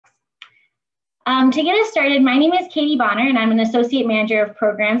To get us started, my name is Katie Bonner, and I'm an Associate Manager of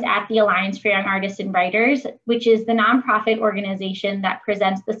Programs at the Alliance for Young Artists and Writers, which is the nonprofit organization that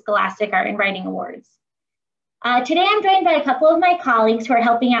presents the Scholastic Art and Writing Awards. Today, I'm joined by a couple of my colleagues who are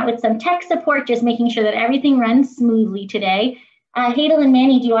helping out with some tech support, just making sure that everything runs smoothly today. Hadel and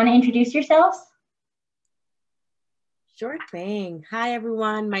Manny, do you want to introduce yourselves? Sure thing. Hi,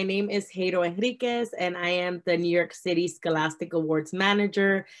 everyone. My name is Hadel Enriquez, and I am the New York City Scholastic Awards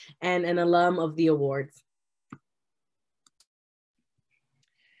Manager and an alum of the awards.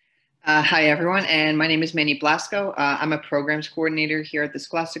 Hi, everyone, and my name is Manny Blasco. I'm a programs coordinator here at the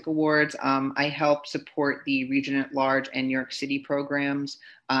Scholastic Awards. I help support the region at large and New York City programs,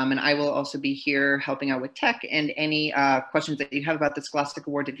 and I will also be here helping out with tech and any questions that you have about the Scholastic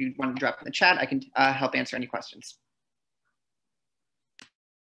Award. If you want to drop in the chat, I can help answer any questions.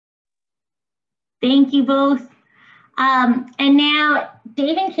 Thank you both. And now,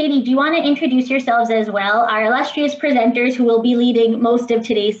 Dave and Katie, do you want to introduce yourselves as well, our illustrious presenters who will be leading most of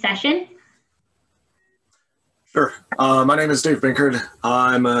today's session? Sure. My name is Dave Binkard.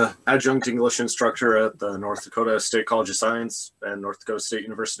 I'm an adjunct English instructor at the North Dakota State College of Science and North Dakota State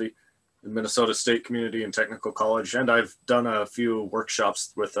University, and Minnesota State Community and Technical College, and I've done a few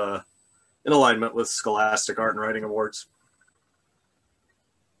workshops with in alignment with Scholastic Art and Writing Awards.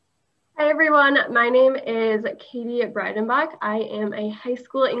 Hi everyone, my name is Katie Breidenbach. I am a high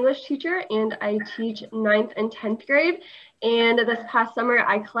school English teacher and I teach 9th and 10th grade. And this past summer,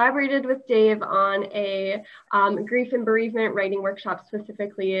 I collaborated with Dave on a grief and bereavement writing workshop,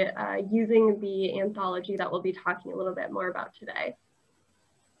 specifically using the anthology that we'll be talking a little bit more about today.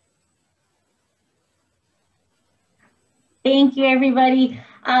 Thank you, everybody.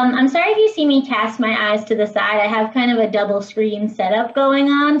 I'm sorry if you see me cast my eyes to the side. I have kind of a double screen setup going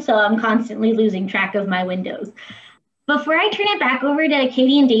on, so I'm constantly losing track of my windows. Before I turn it back over to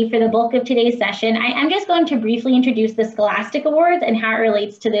Katie and Dave for the bulk of today's session, I'm just going to briefly introduce the Scholastic Awards and how it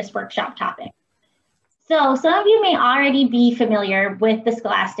relates to this workshop topic. So some of you may already be familiar with the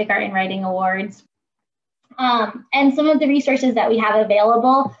Scholastic Art and Writing Awards and some of the resources that we have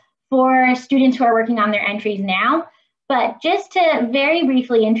available for students who are working on their entries now. But just to very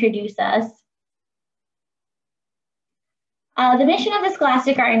briefly introduce us, the mission of the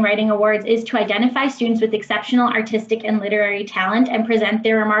Scholastic Art and Writing Awards is to identify students with exceptional artistic and literary talent and present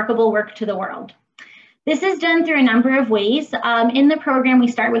their remarkable work to the world. This is done through a number of ways. In the program, we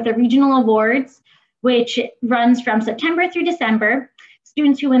start with the regional awards, which runs from September through December.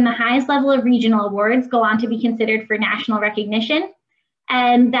 Students who win the highest level of regional awards go on to be considered for national recognition.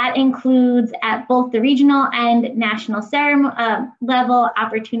 And that includes at both the regional and national level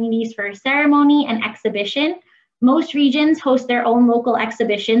opportunities for ceremony and exhibition. Most regions host their own local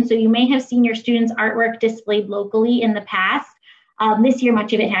exhibition, so you may have seen your students' artwork displayed locally in the past. This year,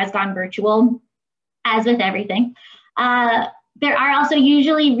 much of it has gone virtual, as with everything. There are also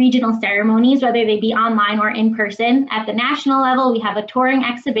usually regional ceremonies, whether they be online or in person. At the national level, we have a touring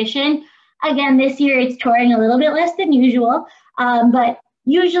exhibition. Again, this year it's touring a little bit less than usual. But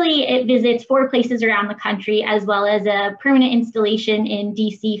usually it visits 4 places around the country, as well as a permanent installation in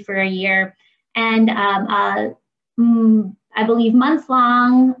DC for a year, and I believe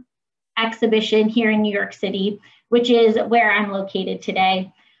months-long exhibition here in New York City, which is where I'm located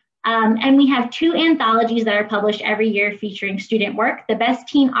today. And we have 2 anthologies that are published every year featuring student work, the Best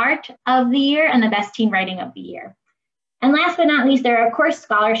Teen Art of the Year and the Best Teen Writing of the Year. And last but not least, there are, of course,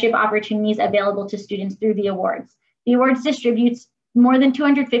 scholarship opportunities available to students through the awards. The awards distributes more than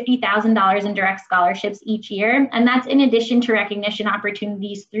 $250,000 in direct scholarships each year, and that's in addition to recognition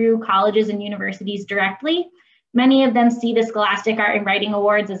opportunities through colleges and universities directly. Many of them see the Scholastic Art and Writing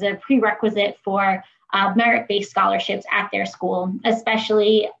Awards as a prerequisite for merit-based scholarships at their school,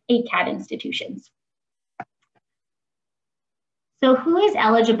 especially ACAD institutions. So who is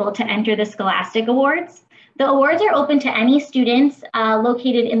eligible to enter the Scholastic Awards? The awards are open to any students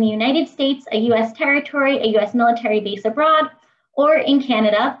located in the United States, a U.S. territory, a U.S. military base abroad, or in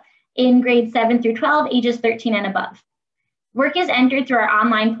Canada in grades 7 through 12, ages 13 and above. Work is entered through our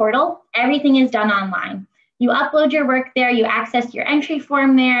online portal. Everything is done online. You upload your work there, you access your entry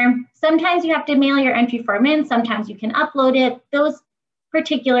form there. Sometimes you have to mail your entry form in, sometimes you can upload it. Those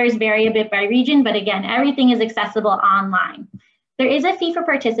particulars vary a bit by region, but again, everything is accessible online. There is a fee for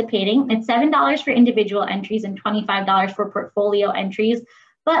participating. It's $7 for individual entries and $25 for portfolio entries,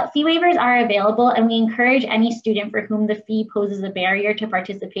 but fee waivers are available, and we encourage any student for whom the fee poses a barrier to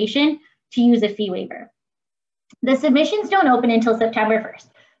participation to use a fee waiver. The submissions don't open until September 1st,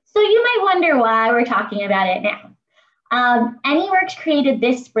 so you might wonder why we're talking about it now. Any works created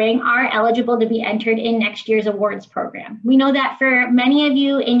this spring are eligible to be entered in next year's awards program. We know that for many of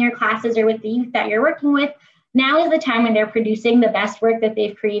you in your classes or with the youth that you're working with, now is the time when they're producing the best work that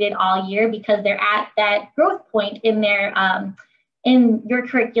they've created all year, because they're at that growth point in their in your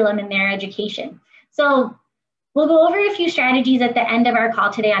curriculum and their education. So we'll go over a few strategies at the end of our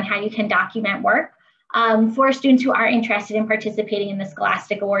call today on how you can document work for students who are interested in participating in the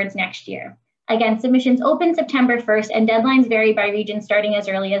Scholastic Awards next year. Again, submissions open September 1st and deadlines vary by region starting as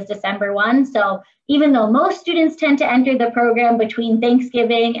early as December 1. So even though most students tend to enter the program between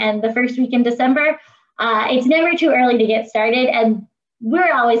Thanksgiving and the first week in December, it's never too early to get started. And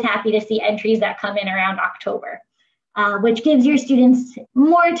we're always happy to see entries that come in around October, which gives your students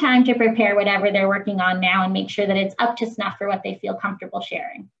more time to prepare whatever they're working on now and make sure that it's up to snuff for what they feel comfortable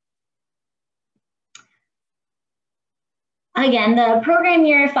sharing. Again, the program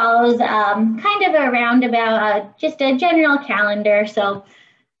year follows kind of a roundabout, just a general calendar. So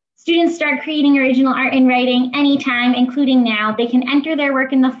students start creating original art and writing anytime, including now. They can enter their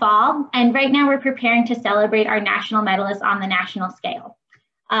work in the fall. And right now we're preparing to celebrate our national medalists on the national scale.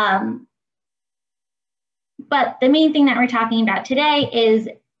 But the main thing that we're talking about today is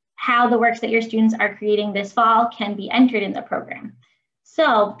how the works that your students are creating this fall can be entered in the program.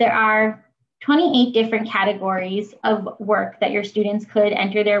 So there are 28 different categories of work that your students could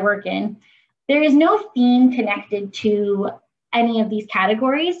enter their work in. There is no theme connected to any of these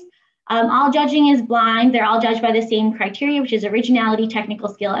categories. All judging is blind. They're all judged by the same criteria, which is originality, technical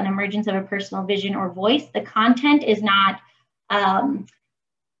skill, and emergence of a personal vision or voice. The content is not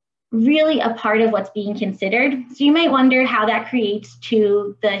really a part of what's being considered. So you might wonder how that creates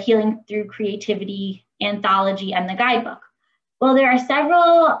to the Healing Through Creativity anthology and the guidebook. Well, there are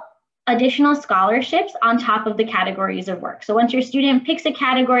several additional scholarships on top of the categories of work. So once your student picks a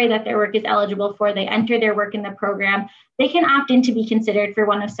category that their work is eligible for, they enter their work in the program, they can opt in to be considered for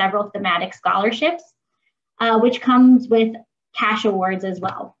one of several thematic scholarships, which comes with cash awards as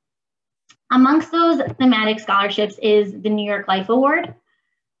well. Amongst those thematic scholarships is the New York Life Award,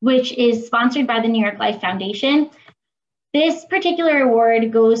 which is sponsored by the New York Life Foundation. This particular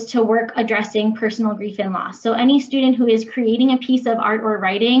award goes to work addressing personal grief and loss. So any student who is creating a piece of art or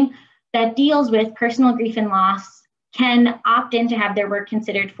writing that deals with personal grief and loss can opt in to have their work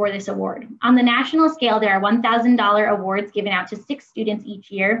considered for this award. On the national scale, there are $1,000 awards given out to 6 students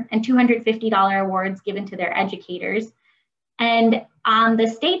each year and $250 awards given to their educators. And on the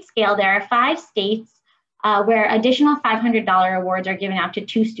state scale, there are 5 states where additional $500 awards are given out to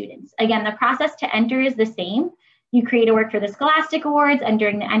 2 students. Again, the process to enter is the same. You create a work for the Scholastic Awards, and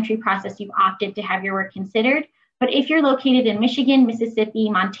during the entry process, you've opted to have your work considered. But if you're located in Michigan, Mississippi,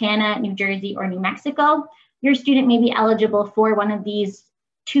 Montana, New Jersey, or New Mexico, your student may be eligible for one of these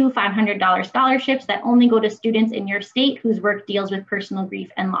 2 $500 scholarships that only go to students in your state whose work deals with personal grief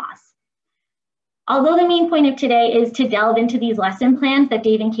and loss. Although the main point of today is to delve into these lesson plans that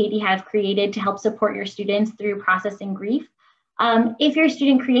Dave and Katie have created to help support your students through processing grief, if your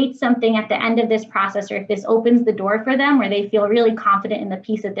student creates something at the end of this process, or if this opens the door for them where they feel really confident in the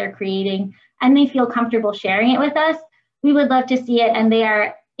piece that they're creating and they feel comfortable sharing it with us, we would love to see it, and they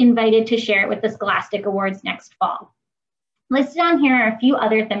are invited to share it with the Scholastic Awards next fall. Listed on here are a few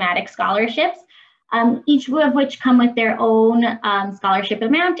other thematic scholarships, each of which come with their own scholarship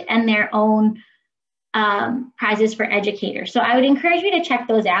amount and their own prizes for educators. So I would encourage you to check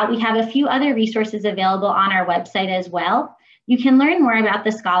those out. We have a few other resources available on our website as well. You can learn more about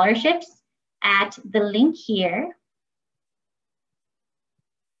the scholarships at the link here.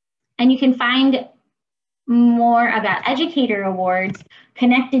 And you can find more about educator awards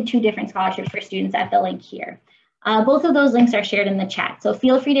connected to different scholarships for students at the link here. Both of those links are shared in the chat, so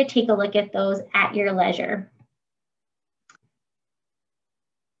feel free to take a look at those at your leisure.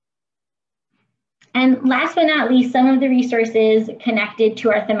 And last but not least, some of the resources connected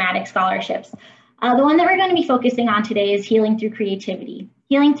to our thematic scholarships. The one that we're going to be focusing on today is Healing Through Creativity.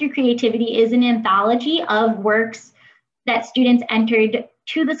 Healing Through Creativity is an anthology of works that students entered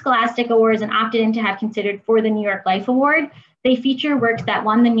to the Scholastic Awards and opted in to have considered for the New York Life Award. They feature works that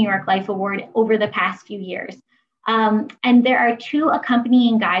won the New York Life Award over the past few years. And there are 2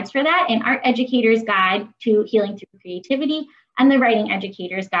 accompanying guides for that, an Art Educator's Guide to Healing Through Creativity and the Writing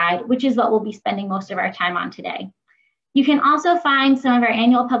Educator's Guide, which is what we'll be spending most of our time on today. You can also find some of our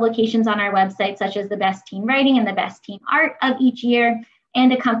annual publications on our website, such as the Best Teen Writing and the Best Teen Art of each year,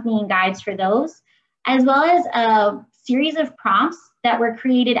 and accompanying guides for those, as well as a series of prompts that were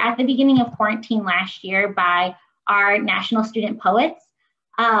created at the beginning of quarantine last year by our national student poets.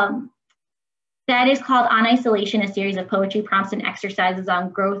 That is called On Isolation, a series of poetry prompts and exercises on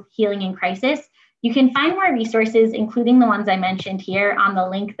growth, healing, and crisis. You can find more resources, including the ones I mentioned here, on the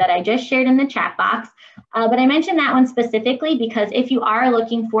link that I just shared in the chat box. But I mentioned that one specifically because if you are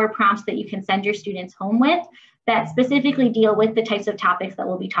looking for prompts that you can send your students home with that specifically deal with the types of topics that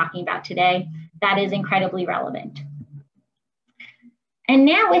we'll be talking about today, that is incredibly relevant. And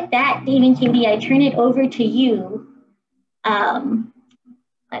now with that, Dave and Katie, I turn it over to you.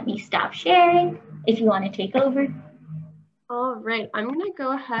 Let me stop sharing if you want to take over. All right, I'm going to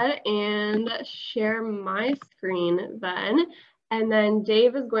go ahead and share my screen then. And then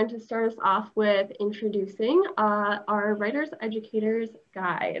Dave is going to start us off with introducing our Writers Educators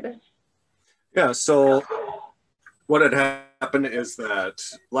Guide. Yeah, so what had happened is that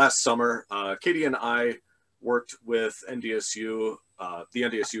last summer, Katie and I worked with NDSU, the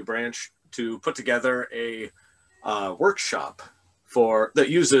NDSU branch, to put together a workshop that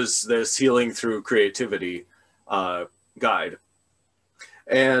uses this Healing Through Creativity guide.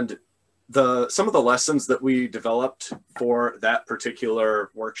 And some of the lessons that we developed for that particular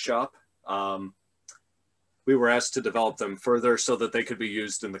workshop, we were asked to develop them further so that they could be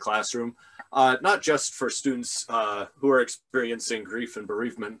used in the classroom, not just for students who are experiencing grief and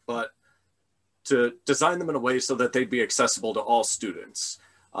bereavement, but to design them in a way so that they'd be accessible to all students.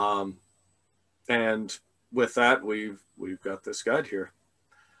 And with that, we've got this guide here.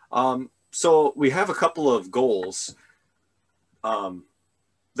 So we have a couple of goals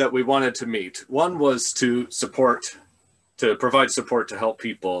that we wanted to meet. One was to provide support to help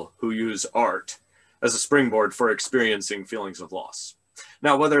people who use art as a springboard for experiencing feelings of loss.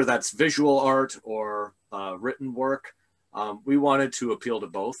 Now, whether that's visual art or written work, we wanted to appeal to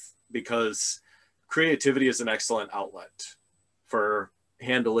both because creativity is an excellent outlet for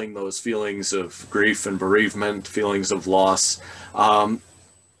handling those feelings of grief and bereavement, feelings of loss.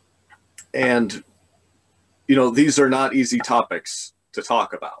 And, you know, these are not easy topics to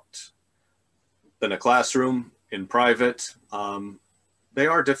talk about. In a classroom, in private, they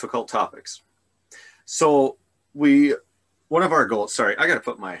are difficult topics. So one of our goals, sorry, I got to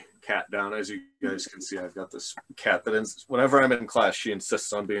put my cat down. As you guys can see, I've got this cat that whenever I'm in class, she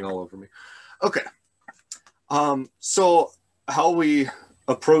insists on being all over me. Okay. So how we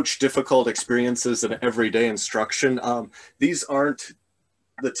approach difficult experiences in everyday instruction, these aren't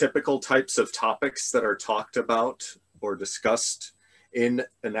the typical types of topics that are talked about or discussed in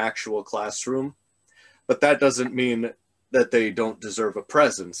an actual classroom, but that doesn't mean that they don't deserve a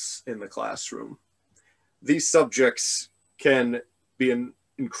presence in the classroom. These subjects can be an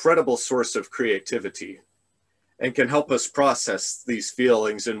incredible source of creativity and can help us process these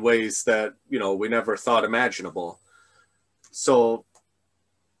feelings in ways that, you know, we never thought imaginable. So,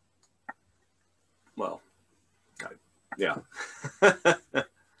 well, yeah.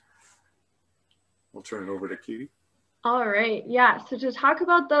 I'll turn it over to Katie. All right, yeah, so to talk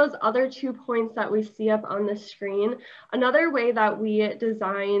about those other 2 points that we see up on the screen, another way that we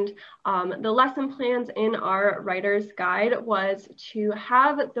designed the lesson plans in our writer's guide was to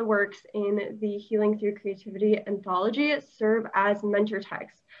have the works in the Healing Through Creativity anthology serve as mentor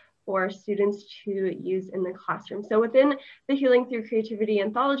texts for students to use in the classroom. So within the Healing Through Creativity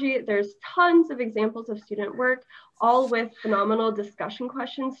anthology, there's tons of examples of student work, all with phenomenal discussion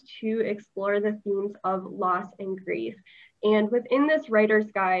questions to explore the themes of loss and grief. And within this writer's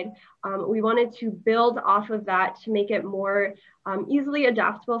guide, we wanted to build off of that to make it more easily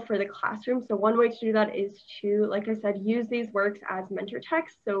adaptable for the classroom. So one way to do that is to, like I said, use these works as mentor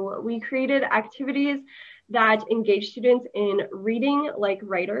texts. So we created activities that engage students in reading like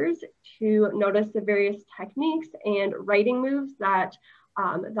writers to notice the various techniques and writing moves that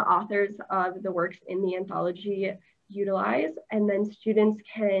the authors of the works in the anthology utilize. And then students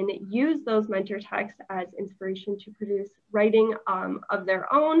can use those mentor texts as inspiration to produce writing of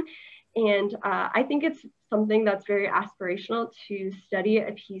their own. And I think it's something that's very aspirational to study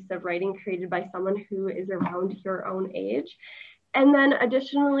a piece of writing created by someone who is around your own age. And then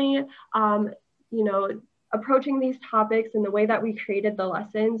additionally, you know, approaching these topics in the way that we created the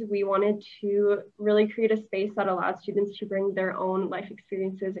lessons, we wanted to really create a space that allows students to bring their own life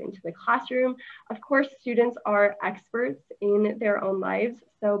experiences into the classroom. Of course, students are experts in their own lives.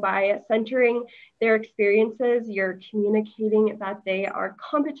 So by centering their experiences, you're communicating that they are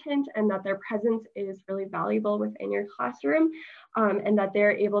competent and that their presence is really valuable within your classroom, and that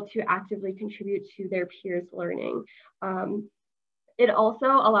they're able to actively contribute to their peers' learning. It also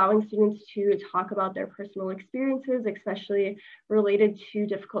allowing students to talk about their personal experiences, especially related to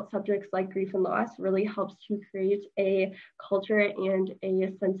difficult subjects like grief and loss, really helps to create a culture and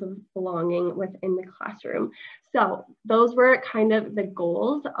a sense of belonging within the classroom. So those were kind of the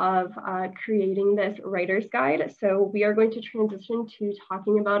goals of creating this writer's guide. So we are going to transition to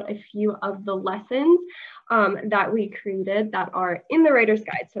talking about a few of the lessons that we created that are in the writer's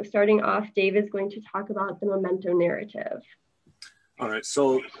guide. So starting off, Dave is going to talk about the memento narrative. All right,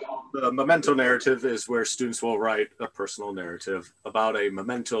 so the memento narrative is where students will write a personal narrative about a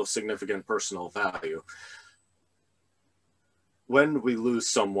memento of significant personal value. When we lose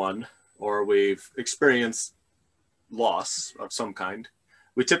someone or we've experienced loss of some kind,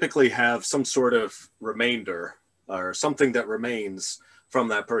 we typically have some sort of remainder or something that remains from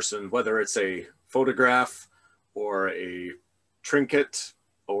that person, whether it's a photograph or a trinket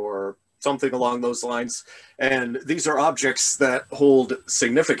or something along those lines. And these are objects that hold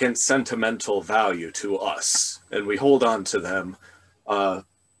significant sentimental value to us, and we hold on to them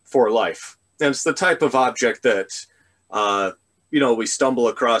for life. And it's the type of object that, you know, we stumble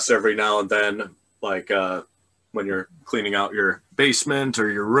across every now and then, like when you're cleaning out your basement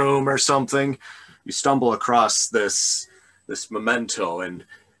or your room or something, you stumble across this memento, and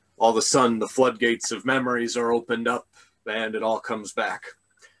all of a sudden the floodgates of memories are opened up and it all comes back.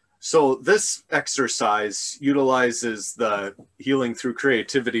 So this exercise utilizes the Healing Through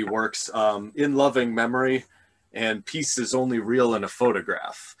Creativity works in loving memory and peace is only real in a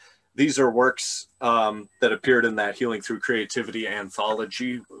photograph. These are works that appeared in that Healing Through Creativity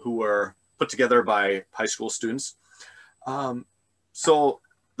anthology, who were put together by high school students. So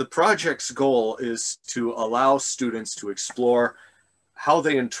the project's goal is to allow students to explore how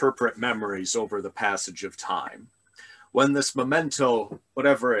they interpret memories over the passage of time. When this memento,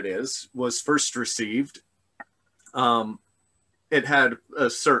 whatever it is, was first received, it had a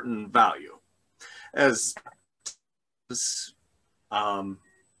certain value. As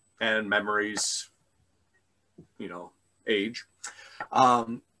and memories, you know, age,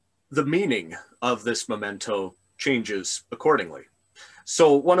 the meaning of this memento changes accordingly.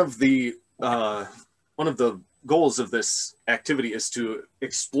 So one of the goals of this activity is to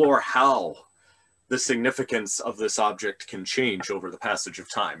explore how the significance of this object can change over the passage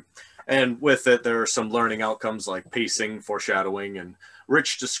of time. And with it, there are some learning outcomes like pacing, foreshadowing, and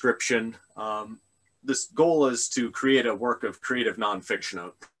rich description. This goal is to create a work of creative nonfiction,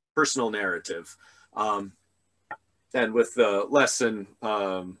 a personal narrative. And with the lesson,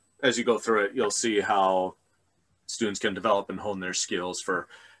 as you go through it, you'll see how students can develop and hone their skills for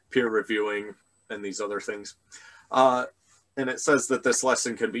peer reviewing and these other things. And it says that this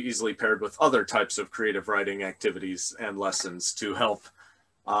lesson can be easily paired with other types of creative writing activities and lessons to help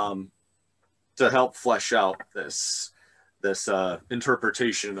flesh out this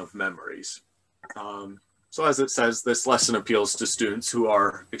interpretation of memories. So as it says, this lesson appeals to students who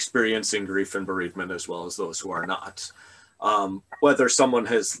are experiencing grief and bereavement as well as those who are not. Whether someone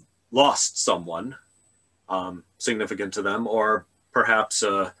has lost someone significant to them, or perhaps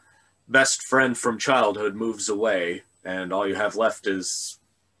a best friend from childhood moves away and all you have left is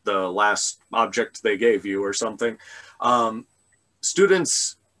the last object they gave you or something.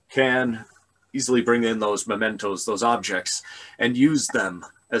 Students can easily bring in those mementos, those objects, and use them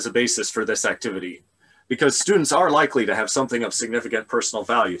as a basis for this activity, because students are likely to have something of significant personal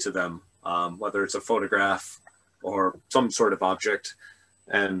value to them, whether it's a photograph or some sort of object.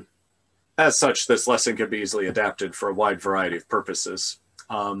 And as such, this lesson can be easily adapted for a wide variety of purposes.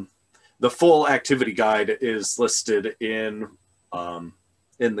 The full activity guide is listed in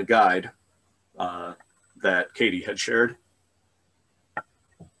the guide that Katie had shared.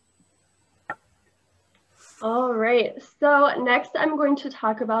 All right, so next I'm going to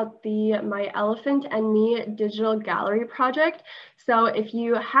talk about the My Elephant and Me digital gallery project. So if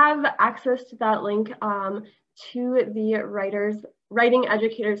you have access to that link to the Writing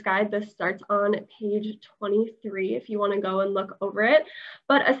Educator's Guide, this starts on page 23 if you want to go and look over it.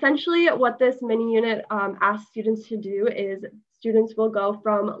 But essentially what this mini unit asks students to do is students will go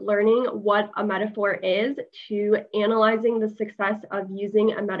from learning what a metaphor is to analyzing the success of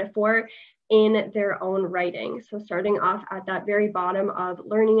using a metaphor in their own writing. So starting off at that very bottom of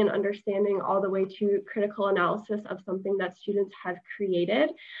learning and understanding all the way to critical analysis of something that students have created.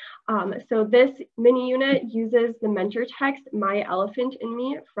 So this mini unit uses the mentor text, My Elephant and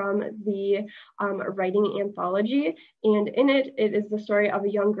Me, from the writing anthology. And in it, it is the story of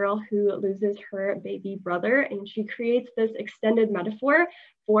a young girl who loses her baby brother, and she creates this extended metaphor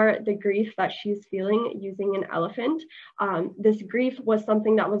for the grief that she's feeling using an elephant. This grief was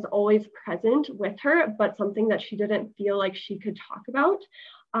something that was always present with her, but something that she didn't feel like she could talk about,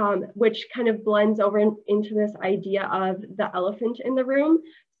 which kind of blends over into this idea of the elephant in the room.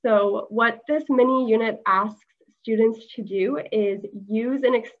 So what this mini unit asks students to do is use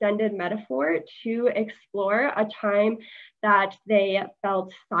an extended metaphor to explore a time that they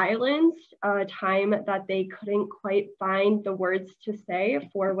felt silenced, a time that they couldn't quite find the words to say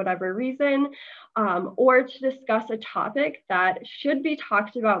for whatever reason, or to discuss a topic that should be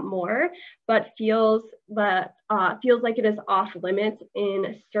talked about more, but feels like it is off limits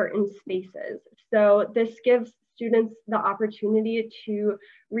in certain spaces. So this gives students the opportunity to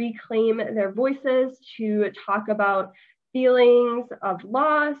reclaim their voices, to talk about feelings of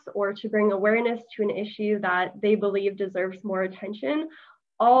loss, or to bring awareness to an issue that they believe deserves more attention,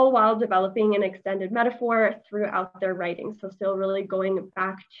 all while developing an extended metaphor throughout their writing. So still really going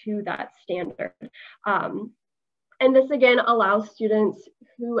back to that standard. And this again allows students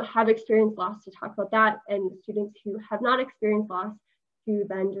who have experienced loss to talk about that, and students who have not experienced loss to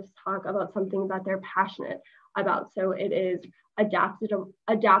then just talk about something that they're passionate about. So it is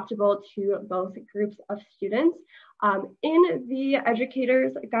adaptable to both groups of students. In the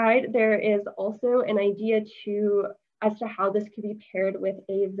educator's guide, there is also an idea as to how this could be paired with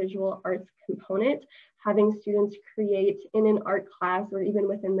a visual arts component, having students create in an art class or even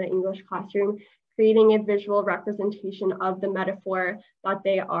within the English classroom, creating a visual representation of the metaphor that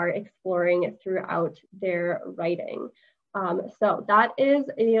they are exploring throughout their writing. So that is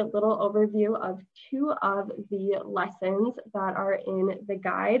a little overview of 2 of the lessons that are in the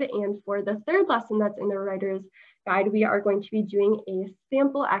guide. And for the 3rd lesson that's in the writer's guide, we are going to be doing a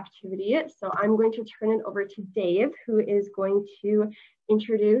sample activity. So I'm going to turn it over to Dave, who is going to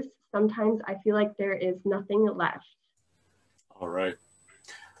introduce Sometimes I Feel Like There Is Nothing Left. All right.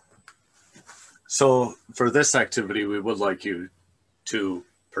 So for this activity, we would like you to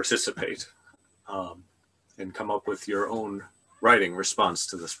participate and come up with your own writing response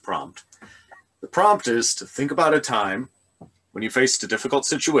to this prompt. The prompt is to think about a time when you faced a difficult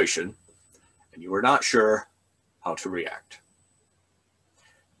situation and you were not sure how to react.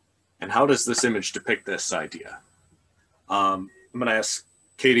 And how does this image depict this idea? I'm going to ask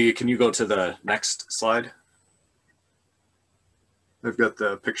Katie, can you go to the next slide? I've got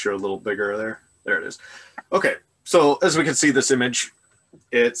the picture a little bigger there. There it is. Okay, so as we can see this image,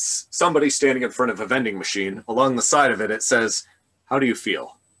 it's somebody standing in front of a vending machine. Along the side of it, it says, "How do you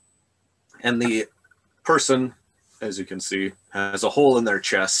feel?" And the person, as you can see, has a hole in their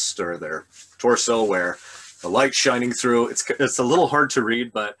chest or their torso where the light's shining through. It's a little hard to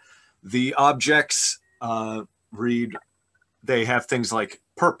read, but the objects read, they have things like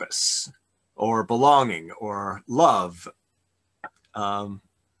purpose or belonging or love.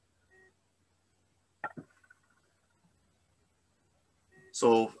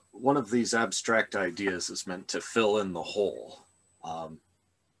 So one of these abstract ideas is meant to fill in the hole.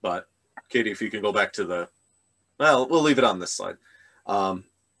 But Katie, if you can go back to well, we'll leave it on this slide.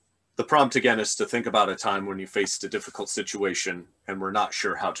 The prompt again is to think about a time when you faced a difficult situation and were not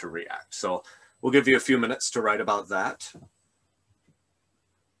sure how to react. So we'll give you a few minutes to write about that.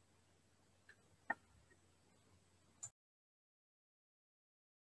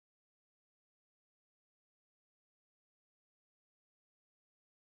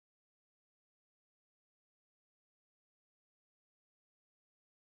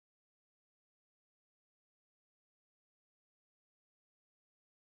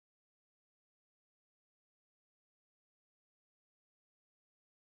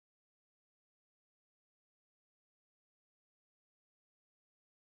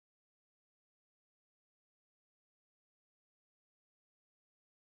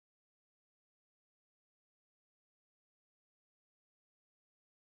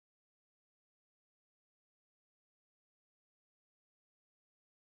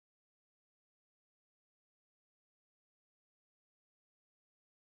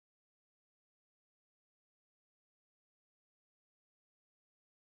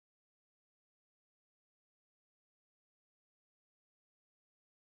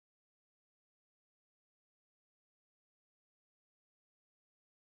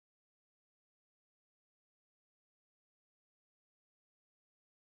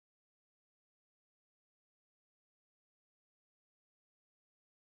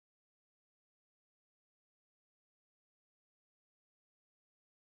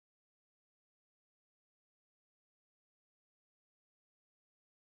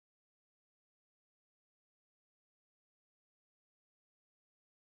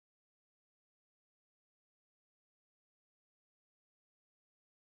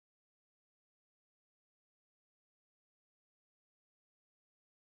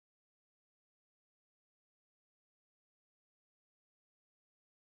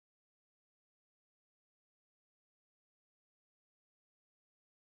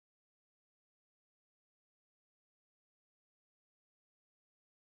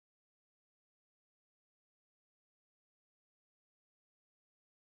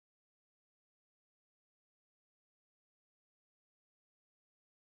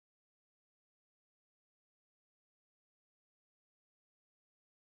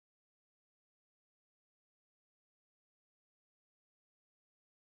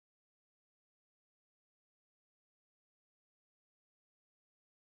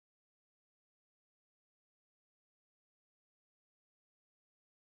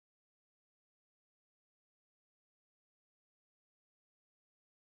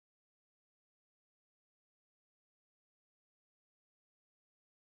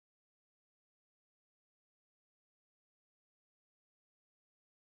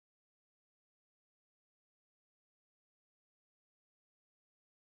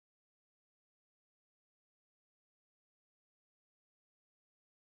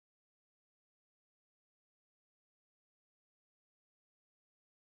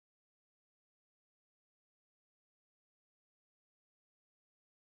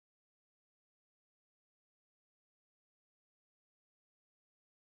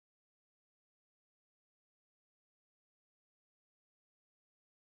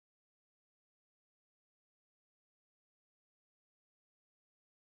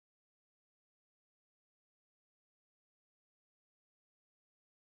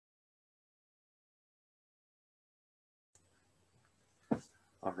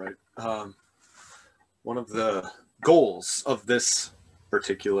 All right. One of the goals of this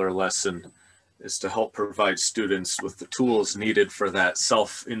particular lesson is to help provide students with the tools needed for that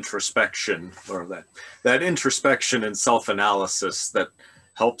self-introspection, or that introspection and self-analysis that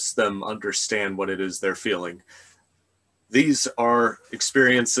helps them understand what it is they're feeling. These are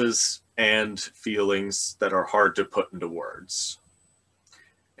experiences and feelings that are hard to put into words.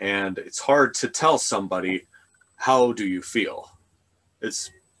 And it's hard to tell somebody, how do you feel?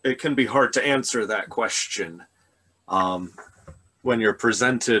 It can be hard to answer that question when you're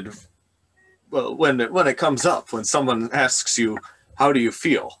presented, well, when it comes up, when someone asks you, how do you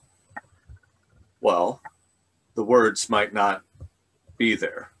feel? Well, the words might not be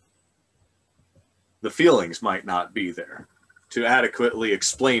there. The feelings might not be there to adequately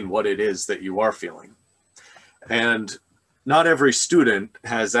explain what it is that you are feeling. And not every student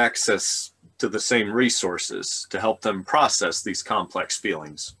has access to the same resources to help them process these complex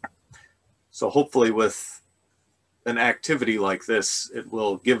feelings. So hopefully with an activity like this, it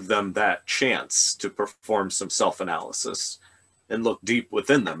will give them that chance to perform some self-analysis and look deep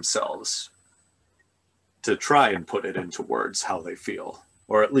within themselves to try and put it into words how they feel,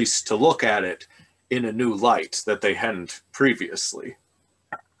 or at least to look at it in a new light that they hadn't previously.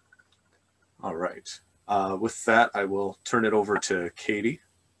 All right. With that, I will turn it over to Katie.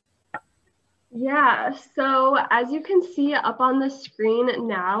 Yeah, so as you can see up on the screen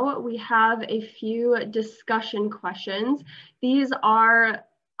now, we have a few discussion questions. These are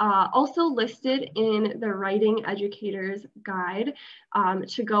also listed in the Writing Educator's Guide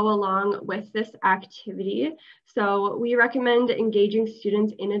to go along with this activity. So we recommend engaging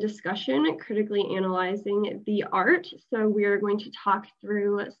students in a discussion, critically analyzing the art. So we're going to talk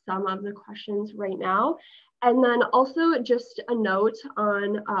through some of the questions right now. And then also just a note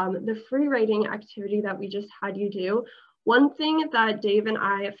on the free writing activity that we just had you do. One thing that Dave and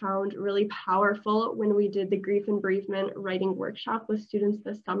I found really powerful when we did the grief and bereavement writing workshop with students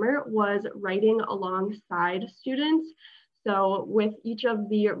this summer was writing alongside students. So with each of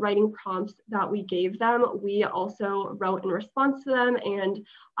the writing prompts that we gave them, we also wrote in response to them and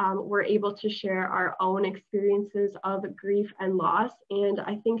were able to share our own experiences of grief and loss. And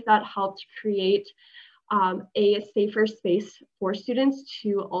I think that helped create a safer space for students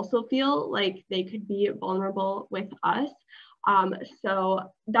to also feel like they could be vulnerable with us. So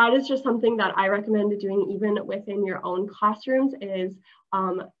that is just something that I recommend doing even within your own classrooms is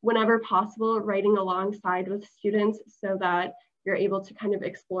whenever possible, writing alongside with students so that you're able to kind of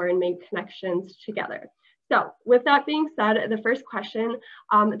explore and make connections together. So with that being said, the first question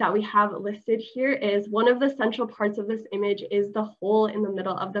that we have listed here is, one of the central parts of this image is the hole in the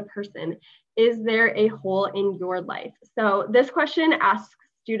middle of the person. Is there a hole in your life? So this question asks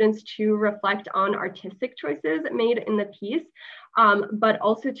students to reflect on artistic choices made in the piece, but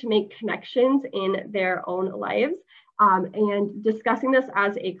also to make connections in their own lives. And discussing this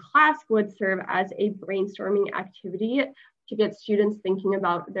as a class would serve as a brainstorming activity to get students thinking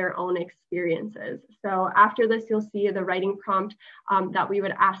about their own experiences. So after this, you'll see the writing prompt that we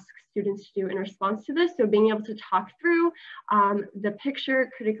would ask students to do in response to this. So being able to talk through the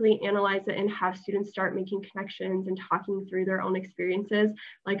picture, critically analyze it, and have students start making connections and talking through their own experiences,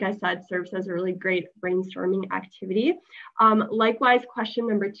 like I said, serves as a really great brainstorming activity. Likewise, question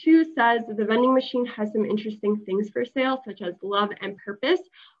number 2 says, the vending machine has some interesting things for sale, such as love and purpose.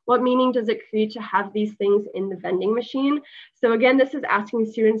 What meaning does it create to have these things in the vending machine? So again, this is asking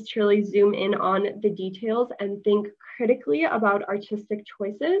students to really zoom in on the details and think critically about artistic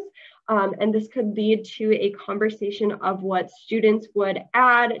choices. And this could lead to a conversation of what students would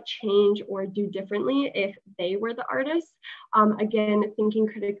add, change, or do differently if they were the artists. Again, thinking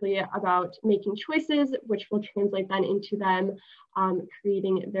critically about making choices, which will translate then into them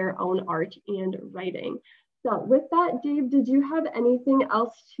creating their own art and writing. So with that, Dave, did you have anything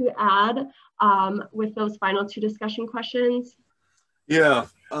else to add with those final 2 discussion questions? Yeah,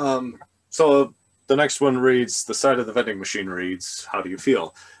 so the next one reads, the side of the vending machine reads, how do you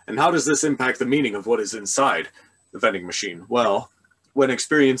feel? And how does this impact the meaning of what is inside the vending machine? Well, when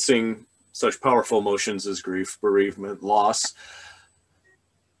experiencing such powerful emotions as grief, bereavement, loss,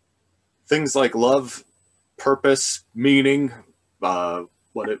 things like love, purpose, meaning,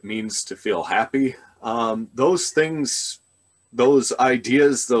 what it means to feel happy, those things, those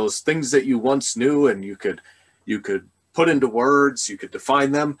ideas, those things that you once knew and you could put into words, you could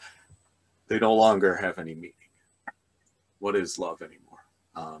define them, they no longer have any meaning. What is love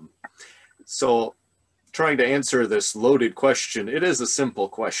anymore? So trying to answer this loaded question, it is a simple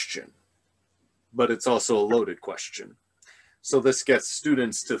question, but it's also a loaded question. So this gets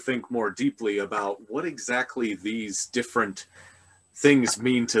students to think more deeply about what exactly these different things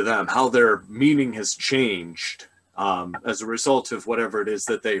mean to them, how their meaning has changed as a result of whatever it is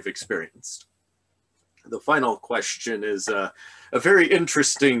that they've experienced. The final question is a very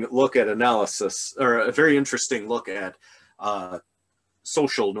interesting look at analysis, or a very interesting look at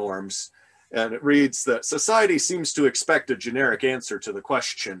social norms. And it reads that society seems to expect a generic answer to the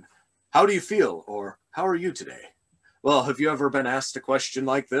question, how do you feel? Or how are you today? Well, have you ever been asked a question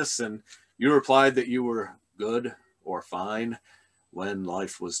like this and you replied that you were good or fine when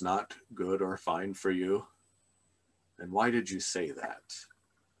life was not good or fine for you? And why did you say that?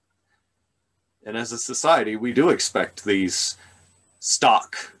 And as a society, we do expect these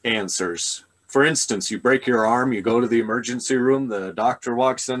stock answers. For instance, you break your arm, you go to the emergency room, the doctor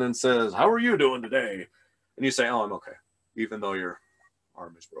walks in and says, how are you doing today? And you say, oh, I'm okay, even though your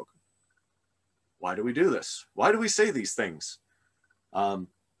arm is broken. Why do we do this? Why do we say these things?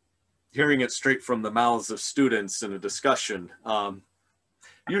 Hearing it straight from the mouths of students in a discussion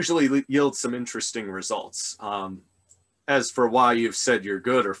usually yields some interesting results. As for why you've said you're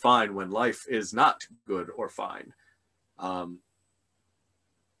good or fine when life is not good or fine.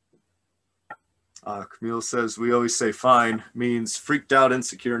 Camille says, we always say fine means freaked out,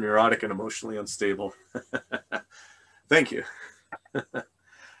 insecure, neurotic, and emotionally unstable. Thank you.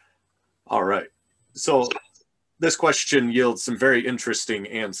 All right. So this question yields some very interesting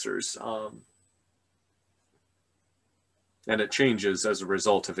answers. And it changes as a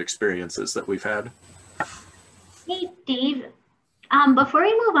result of experiences that we've had. Hey, Dave, before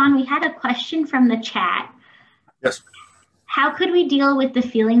we move on, we had a question from the chat. Yes. How could we deal with the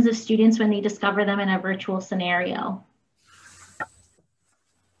feelings of students when they discover them in a virtual scenario?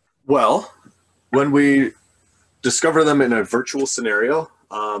 Well, when we discover them in a virtual scenario,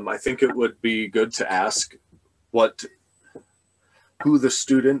 I think it would be good to ask who the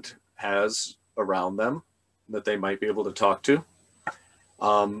student has around them that they might be able to talk to.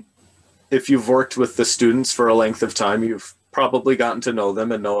 If you've worked with the students for a length of time, you've probably gotten to know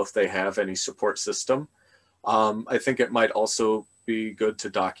them and know if they have any support system. I think it might also be good to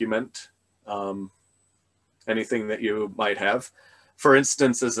document anything that you might have. For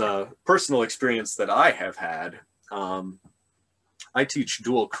instance, as a personal experience that I have had, I teach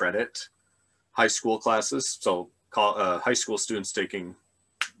dual credit high school classes, so high school students taking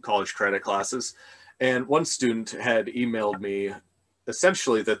college credit classes. And one student had emailed me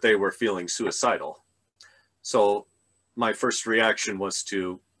essentially that they were feeling suicidal. So my first reaction was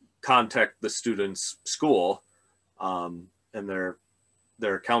to contact the student's school and their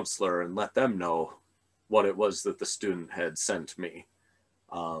counselor and let them know what it was that the student had sent me.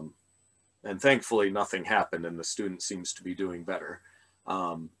 And thankfully nothing happened and the student seems to be doing better.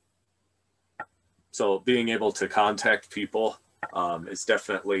 So being able to contact people is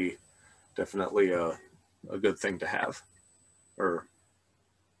definitely a good thing to have, or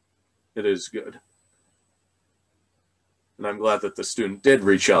it is good. And I'm glad that the student did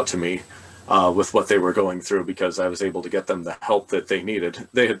reach out to me with what they were going through, because I was able to get them the help that they needed.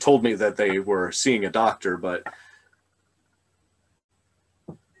 They had told me that they were seeing a doctor, but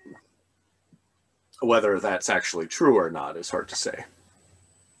whether that's actually true or not is hard to say.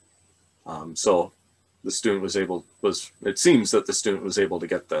 So the student it seems that the student was able to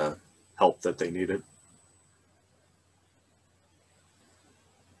get the help that they needed.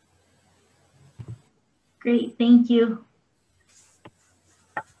 Great, thank you.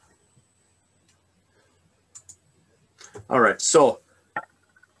 All right, so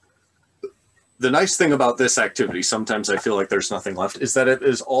the nice thing about this activity, sometimes I feel like there's nothing left, is that it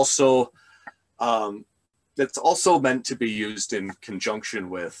is also, it's also meant to be used in conjunction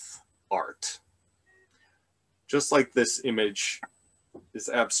with art. Just like this image is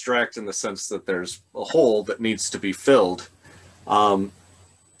abstract in the sense that there's a hole that needs to be filled. One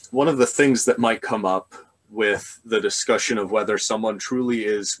of the things that might come up with the discussion of whether someone truly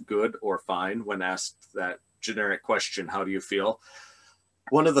is good or fine when asked that generic question, how do you feel?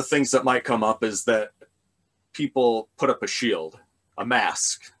 One of the things that might come up is that people put up a shield, a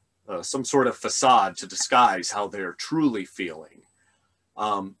mask, some sort of facade to disguise how they're truly feeling.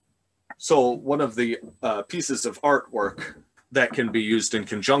 So one of the pieces of artwork that can be used in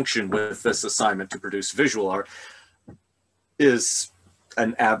conjunction with this assignment to produce visual art is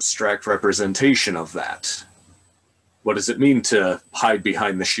an abstract representation of that. What does it mean to hide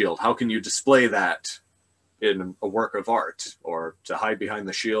behind the shield? How can you display that in a work of art, or to hide behind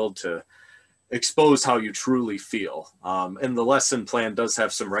the shield to expose how you truly feel? And the lesson plan does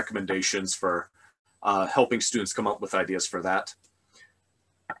have some recommendations for helping students come up with ideas for that.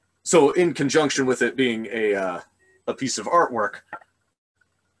 So in conjunction with it being a piece of artwork,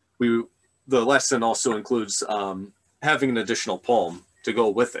 the lesson also includes having an additional poem to go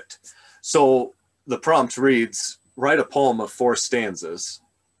with it. So the prompt reads, write a poem of 4 stanzas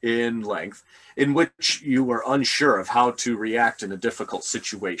in length in which you were unsure of how to react in a difficult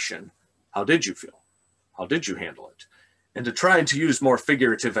situation. How did you feel? How did you handle it? And to try and to use more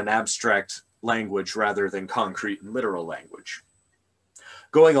figurative and abstract language rather than concrete and literal language.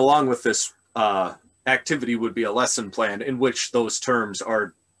 Going along with this activity would be a lesson plan in which those terms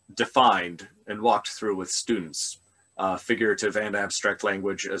are defined and walked through with students, figurative and abstract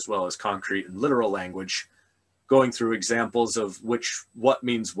language, as well as concrete and literal language, going through examples of what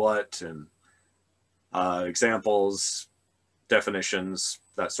means what, and examples, definitions,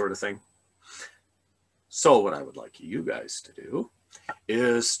 that sort of thing. So what I would like you guys to do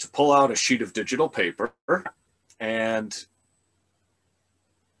is to pull out a sheet of digital paper and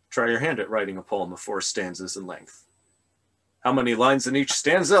try your hand at writing a poem of 4 stanzas in length. How many lines in each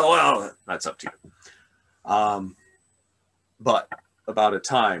stanza? Well, that's up to you. But about a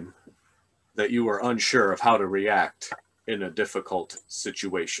time that you were unsure of how to react in a difficult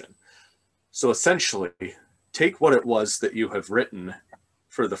situation. So essentially, take what it was that you have written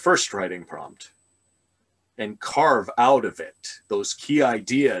for the first writing prompt and carve out of it those key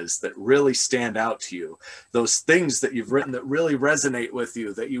ideas that really stand out to you, those things that you've written that really resonate with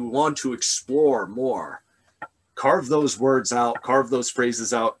you, that you want to explore more. Carve those words out, carve those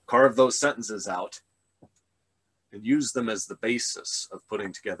phrases out, carve those sentences out, and use them as the basis of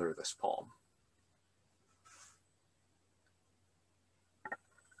putting together this poem.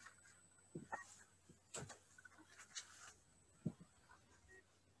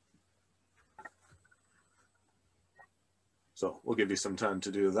 So we'll give you some time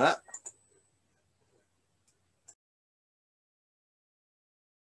to do that.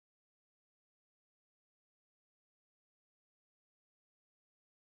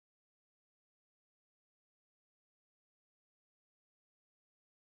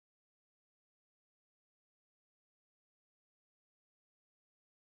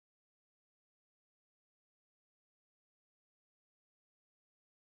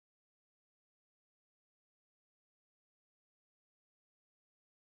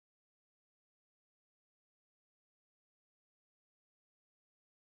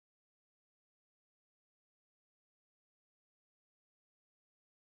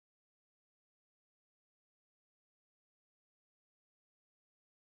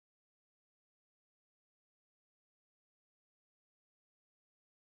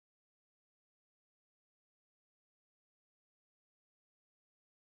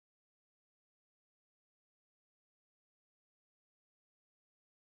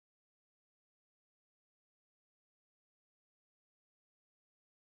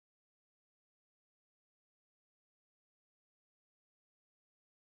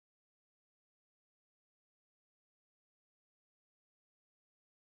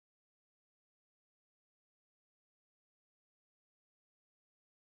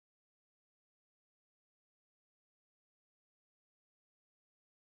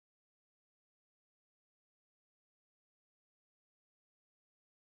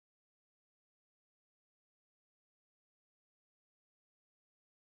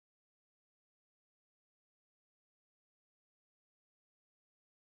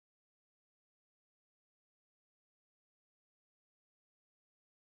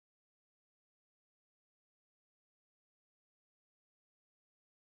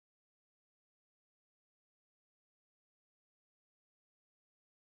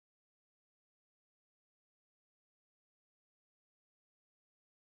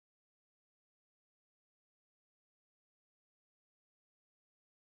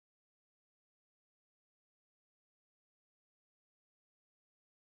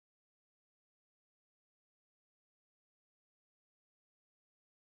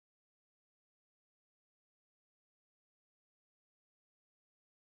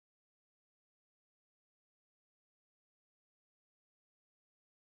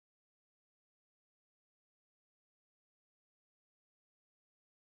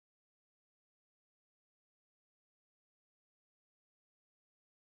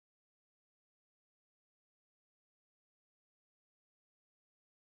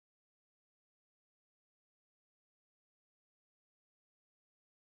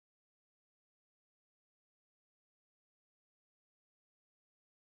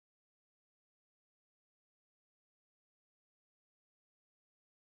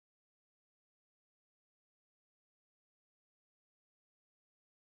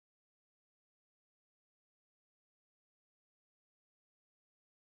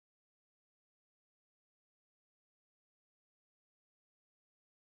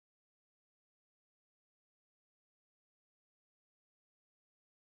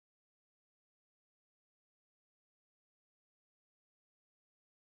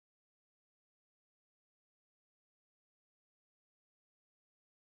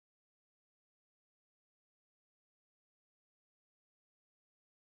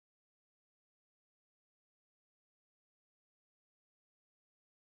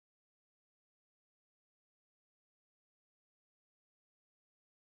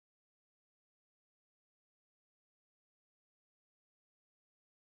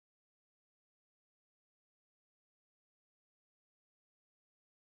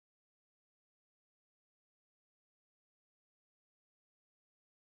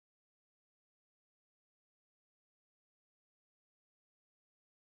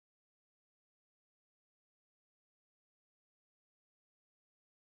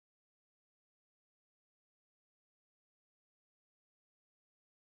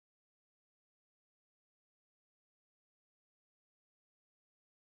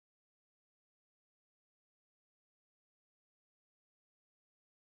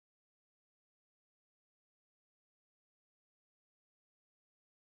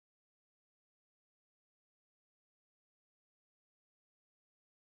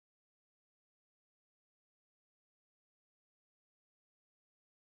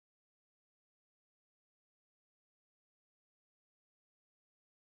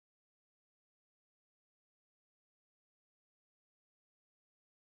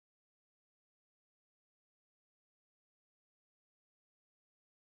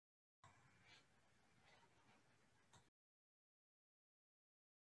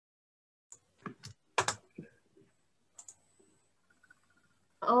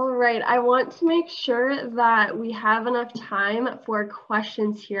 All right, I want to make sure that we have enough time for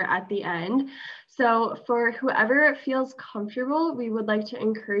questions here at the end. So for whoever feels comfortable, we would like to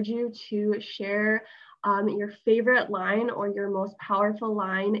encourage you to share your favorite line or your most powerful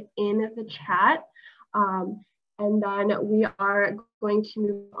line in the chat. And then we are going to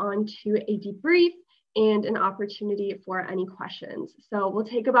move on to a debrief and an opportunity for any questions. So we'll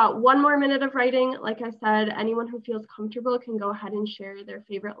take about 1 more minute of writing. Like I said, anyone who feels comfortable can go ahead and share their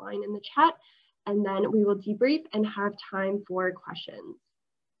favorite line in the chat, and then we will debrief and have time for questions.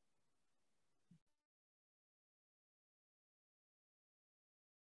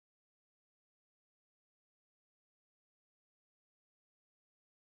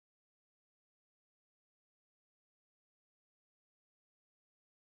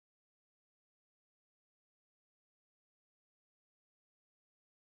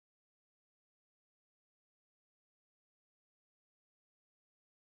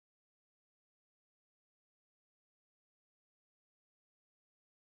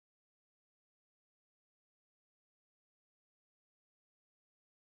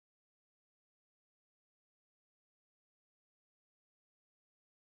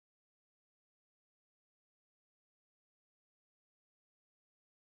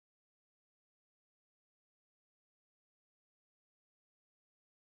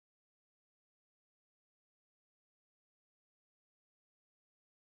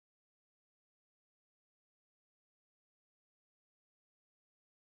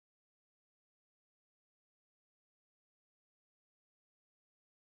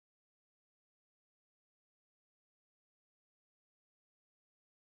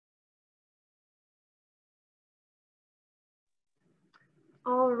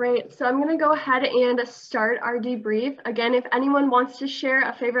 All right, so I'm gonna go ahead and start our debrief. Again, if anyone wants to share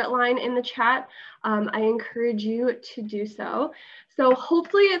a favorite line in the chat, I encourage you to do so. So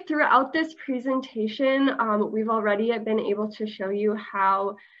hopefully throughout this presentation, we've already been able to show you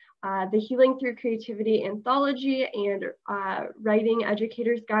how the Healing Through Creativity anthology and Writing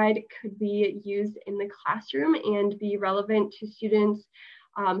Educator's Guide could be used in the classroom and be relevant to students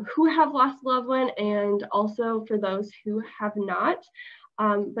who have lost a loved one and also for those who have not.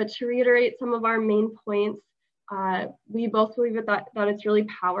 But to reiterate some of our main points, we both believe that it's really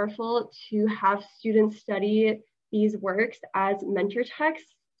powerful to have students study these works as mentor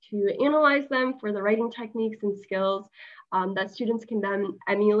texts, to analyze them for the writing techniques and skills that students can then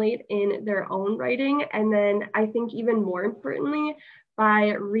emulate in their own writing. And then I think even more importantly,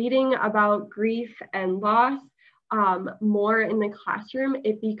 by reading about grief and loss more in the classroom,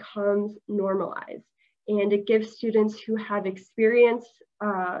 it becomes normalized. And it gives students who have experienced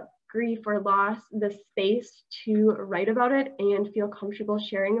grief or loss the space to write about it and feel comfortable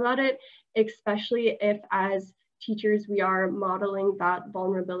sharing about it, especially if as teachers we are modeling that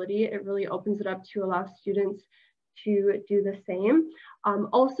vulnerability. It really opens it up to allow students to do the same.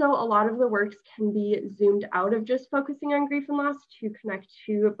 Also, a lot of the works can be zoomed out of just focusing on grief and loss to connect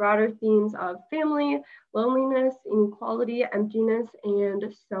to broader themes of family, loneliness, inequality, emptiness,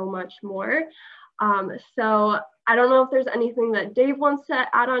 and so much more. So I don't know if there's anything that Dave wants to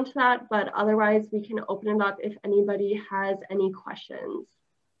add on to that, but otherwise we can open it up if anybody has any questions.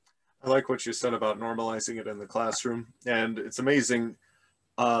 I like what you said about normalizing it in the classroom. And it's amazing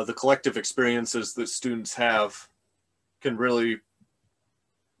the collective experiences that students have can really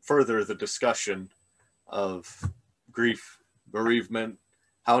further the discussion of grief, bereavement,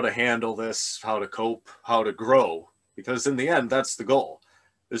 how to handle this, how to cope, how to grow. Because in the end, that's the goal,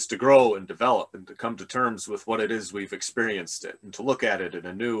 is to grow and develop and to come to terms with what it is we've experienced it and to look at it in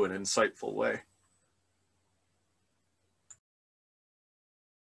a new and insightful way.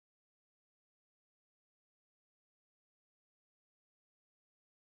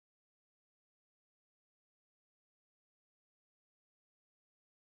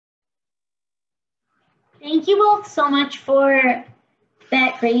 Thank you both so much for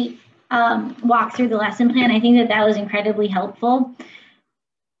that great walk through the lesson plan. I think that was incredibly helpful.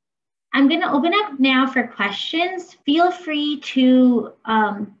 I'm going to open up now for questions. Feel free to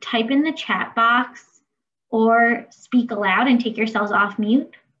type in the chat box or speak aloud and take yourselves off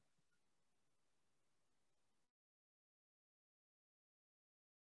mute.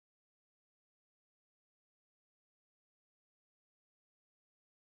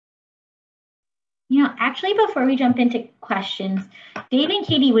 You know, actually, before we jump into questions, Dave and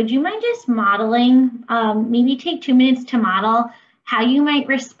Katie, would you mind just modeling, maybe take 2 minutes to model how you might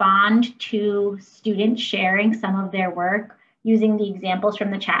respond to students sharing some of their work using the examples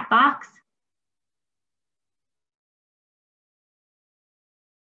from the chat box?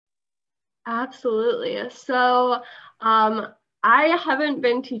 Absolutely. So I haven't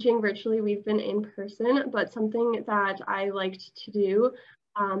been teaching virtually, we've been in person, but something that I liked to do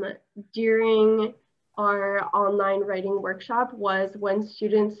during our online writing workshop was when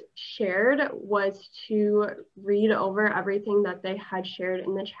students shared was to read over everything that they had shared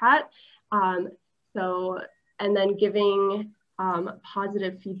in the chat. And then giving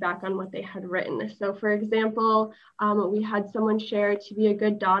positive feedback on what they had written. So for example, we had someone share, to be a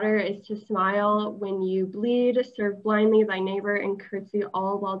good daughter is to smile when you bleed, serve blindly thy neighbor, and curtsy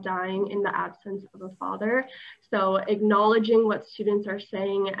all while dying in the absence of a father. So acknowledging what students are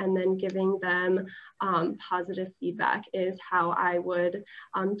saying and then giving them positive feedback is how I would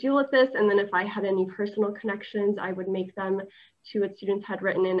deal with this. And then if I had any personal connections, I would make them to what students had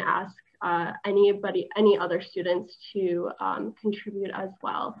written and ask any other students to contribute as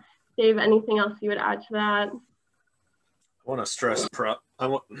well. Dave, anything else you would add to that? I want to stress I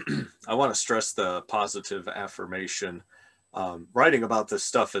want to stress the positive affirmation. Writing about this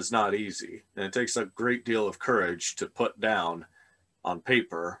stuff is not easy, and it takes a great deal of courage to put down on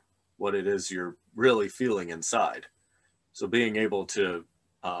paper what it is you're really feeling inside. So being able to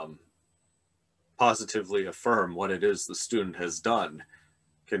positively affirm what it is the student has done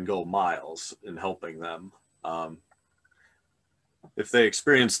can go miles in helping them. If they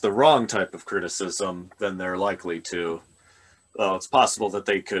experience the wrong type of criticism, then they're likely to, well, it's possible that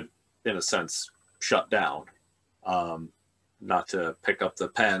they could, in a sense, shut down, not to pick up the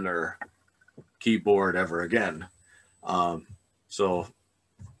pen or keyboard ever again. So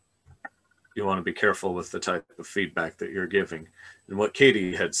you want to be careful with the type of feedback that you're giving. And what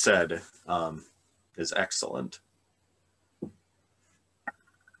Katie had said is excellent.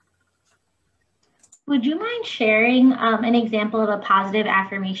 Would you mind sharing an example of a positive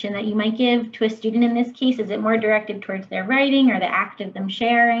affirmation that you might give to a student in this case? Is it more directed towards their writing or the act of them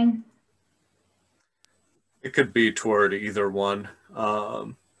sharing? It could be toward either one.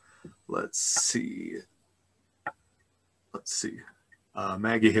 Let's see.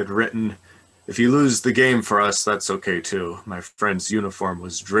 Maggie had written, "If you lose the game for us, that's okay too. My friend's uniform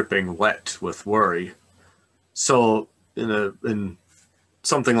was dripping wet with worry." So in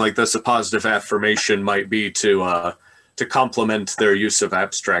something like this, a positive affirmation might be to complement their use of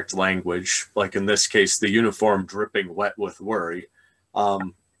abstract language, like in this case, the uniform dripping wet with worry.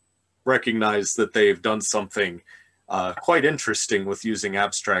 Recognize that they've done something quite interesting with using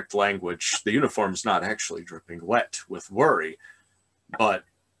abstract language. The uniform's not actually dripping wet with worry, but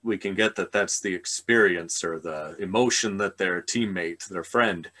we can get that that's the experience or the emotion that their teammate, their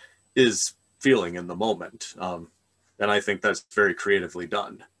friend, is feeling in the moment. And I think that's very creatively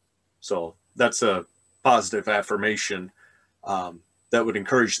done. So that's a positive affirmation that would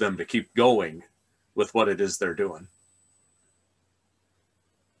encourage them to keep going with what it is they're doing.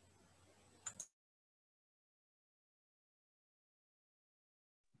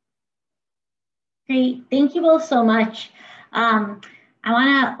 Great, thank you both so much. I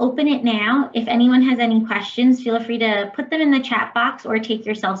want to open it now. If anyone has any questions, feel free to put them in the chat box or take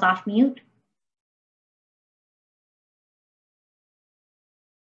yourselves off mute.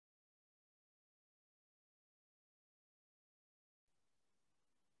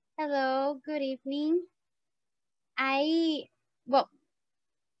 Hello, good evening.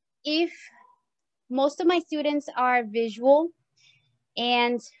 If most of my students are visual,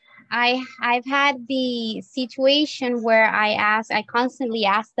 and I've had the situation where I constantly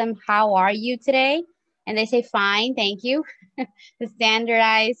ask them, how are you today? And they say, fine, thank you. The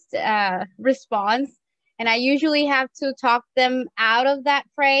standardized response. And I usually have to talk them out of that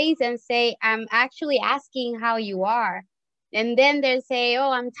phrase and say, I'm actually asking how you are. And then they say,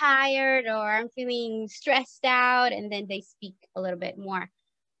 oh, I'm tired, or I'm feeling stressed out. And then they speak a little bit more.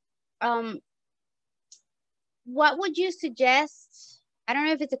 What would you suggest? I don't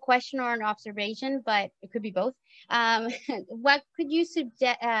know if it's a question or an observation, but it could be both. What could you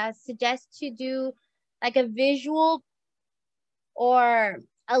suggest to do, like a visual or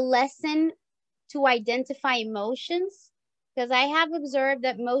a lesson to identify emotions? Because I have observed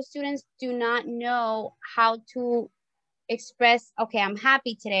that most students do not know how to express, okay, I'm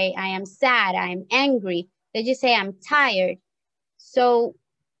happy today, I am sad, I'm angry. They just say, I'm tired. So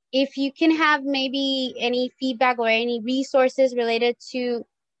if you can have maybe any feedback or any resources related to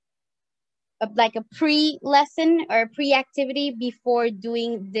like a pre-lesson or pre-activity before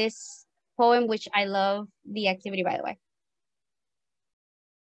doing this poem, which I love the activity, by the way.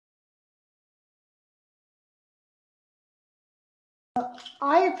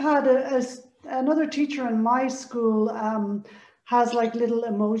 I've had another teacher in my school has like little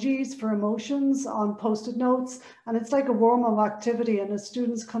emojis for emotions on Post-it notes, and it's like a warm-up activity, and as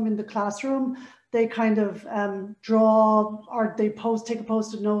students come in the classroom, they kind of draw, or they take a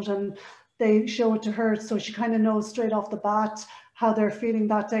post-it note and they show it to her, so she kind of knows straight off the bat how they're feeling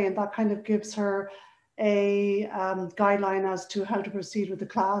that day, and that kind of gives her a guideline as to how to proceed with the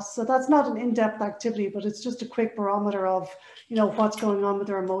class. So that's not an in-depth activity, but it's just a quick barometer of, you know, what's going on with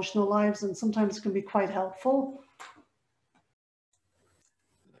their emotional lives, and sometimes it can be quite helpful.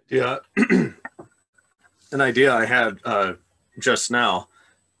 Yeah, an idea I had just now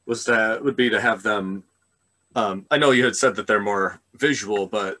was that would be to have them, I know you had said that they're more visual,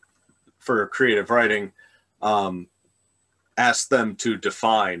 but for creative writing, ask them to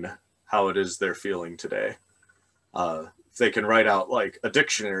define how it is they're feeling today. If they can write out like a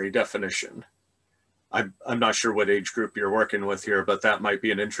dictionary definition. I'm not sure what age group you're working with here, but that might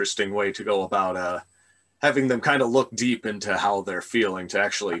be an interesting way to go about having them kind of look deep into how they're feeling to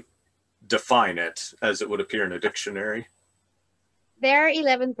actually define it as it would appear in a dictionary. They're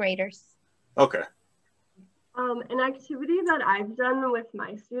 11th graders. Okay. An activity that I've done with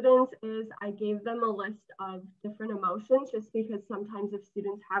my students is I gave them a list of different emotions, just because sometimes if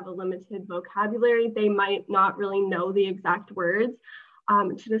students have a limited vocabulary, they might not really know the exact words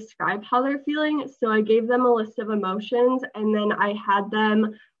to describe how they're feeling. So I gave them a list of emotions, and then I had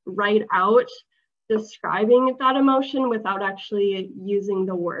them write out describing that emotion without actually using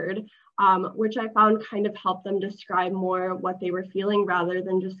the word, which I found kind of helped them describe more what they were feeling rather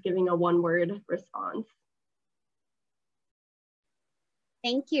than just giving a one-word response.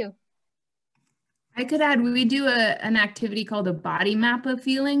 Thank you. I could add, we do an activity called a body map of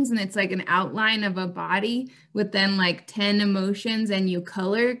feelings, and it's like an outline of a body with then like 10 emotions, and you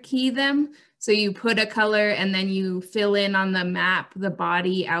color key them. So you put a color and then you fill in on the map, the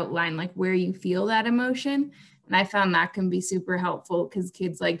body outline, like where you feel that emotion. And I found that can be super helpful because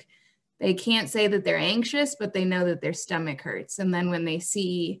kids, like, they can't say that they're anxious, but they know that their stomach hurts. And then when they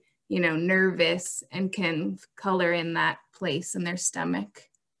see, you know, nervous and can color in that place in their stomach,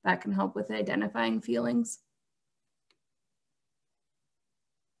 that can help with identifying feelings.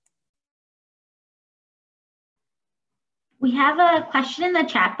 We have a question in the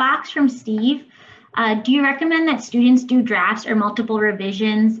chat box from Steve. Do you recommend that students do drafts or multiple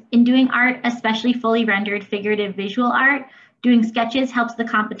revisions in doing art, especially fully rendered figurative visual art? Doing sketches helps the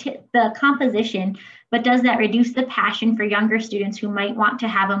composition, but does that reduce the passion for younger students who might want to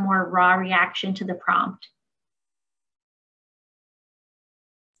have a more raw reaction to the prompt?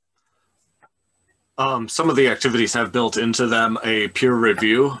 Some of the activities have built into them a peer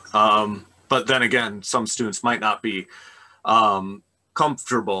review, but then again, some students might not be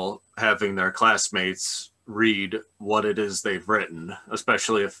comfortable having their classmates read what it is they've written,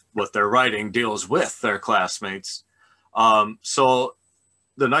 especially if what they're writing deals with their classmates. So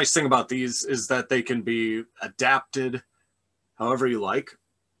the nice thing about these is that they can be adapted however you like.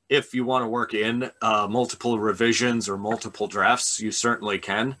 If you want to work in multiple revisions or multiple drafts, you certainly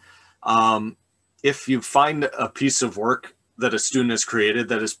can. If you find a piece of work that a student has created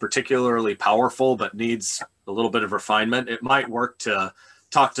that is particularly powerful but needs a little bit of refinement, it might work to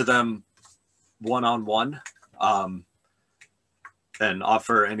talk to them one-on-one and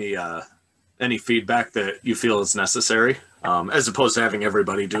offer any feedback that you feel is necessary, as opposed to having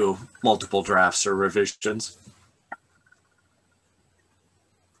everybody do multiple drafts or revisions.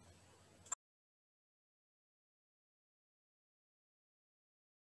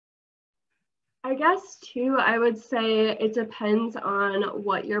 I guess too, I would say it depends on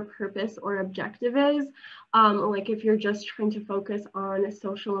what your purpose or objective is. Like if you're just trying to focus on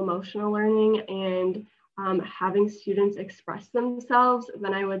social emotional learning and having students express themselves,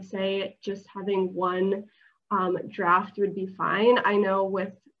 then I would say just having one draft would be fine. I know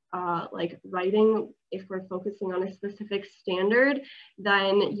with like writing, if we're focusing on a specific standard,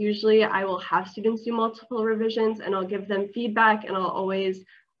 then usually I will have students do multiple revisions and I'll give them feedback, and I'll always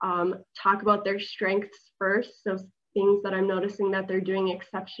talk about their strengths first. So things that I'm noticing that they're doing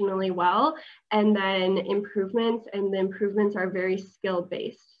exceptionally well, and then improvements, and the improvements are very skill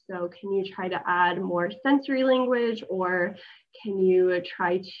based. So can you try to add more sensory language, or can you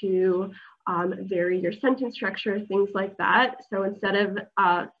try to vary your sentence structure, things like that. So instead of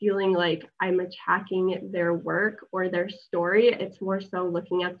feeling like I'm attacking their work or their story, it's more so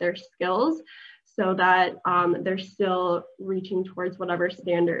looking at their skills, so that they're still reaching towards whatever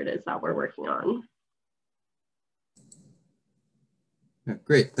standard is that we're working on. Yeah,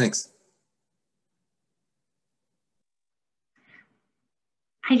 great, thanks.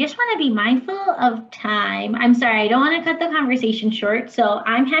 I just want to be mindful of time. I'm sorry, I don't want to cut the conversation short, so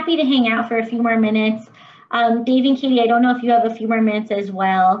I'm happy to hang out for a few more minutes. Dave and Katie, I don't know if you have a few more minutes as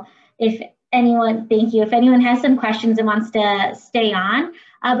well. If thank you. If anyone has some questions and wants to stay on,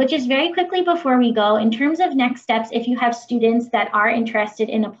 but just very quickly before we go, in terms of next steps, if you have students that are interested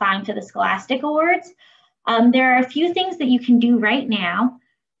in applying to the Scholastic Awards, there are a few things that you can do right now,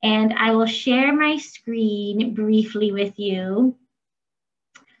 and I will share my screen briefly with you.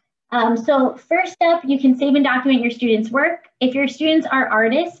 So first up, you can save and document your students' work. If your students are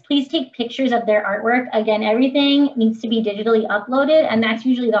artists, please take pictures of their artwork. Again, everything needs to be digitally uploaded, and that's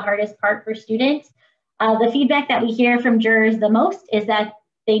usually the hardest part for students. The feedback that we hear from jurors the most is that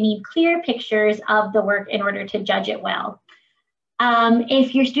they need clear pictures of the work in order to judge it well.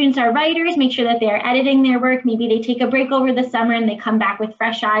 If your students are writers, make sure that they are editing their work. Maybe they take a break over the summer and they come back with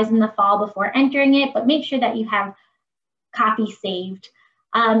fresh eyes in the fall before entering it, but make sure that you have copies saved.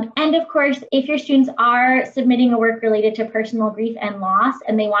 And of course, if your students are submitting a work related to personal grief and loss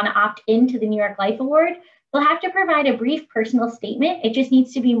and they want to opt into the New York Life Award, they'll have to provide a brief personal statement. It just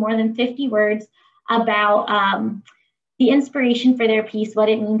needs to be more than 50 words about the inspiration for their piece, what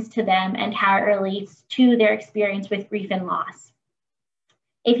it means to them, and how it relates to their experience with grief and loss.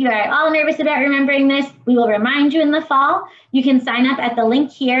 If you are at all nervous about remembering this, we will remind you in the fall. You can sign up at the link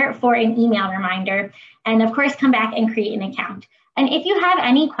here for an email reminder, and of course, come back and create an account. And if you have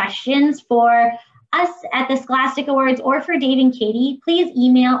any questions for us at the Scholastic Awards or for Dave and Katie, please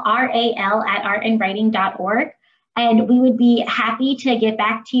email ral@artandwriting.org, and we would be happy to get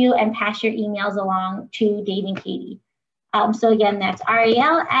back to you and pass your emails along to Dave and Katie. So again, that's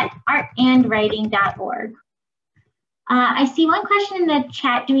ral@artandwriting.org. I see one question in the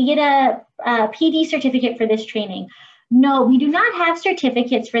chat. Do we get a PD certificate for this training? No, we do not have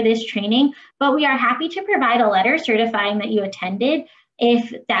certificates for this training, but we are happy to provide a letter certifying that you attended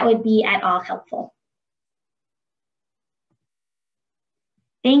if that would be at all helpful.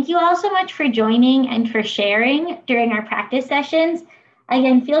 Thank you all so much for joining and for sharing during our practice sessions.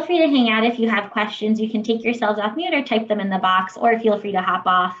 Again, feel free to hang out if you have questions. You can take yourselves off mute or type them in the box, or feel free to hop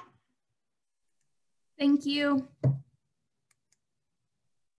off. Thank you.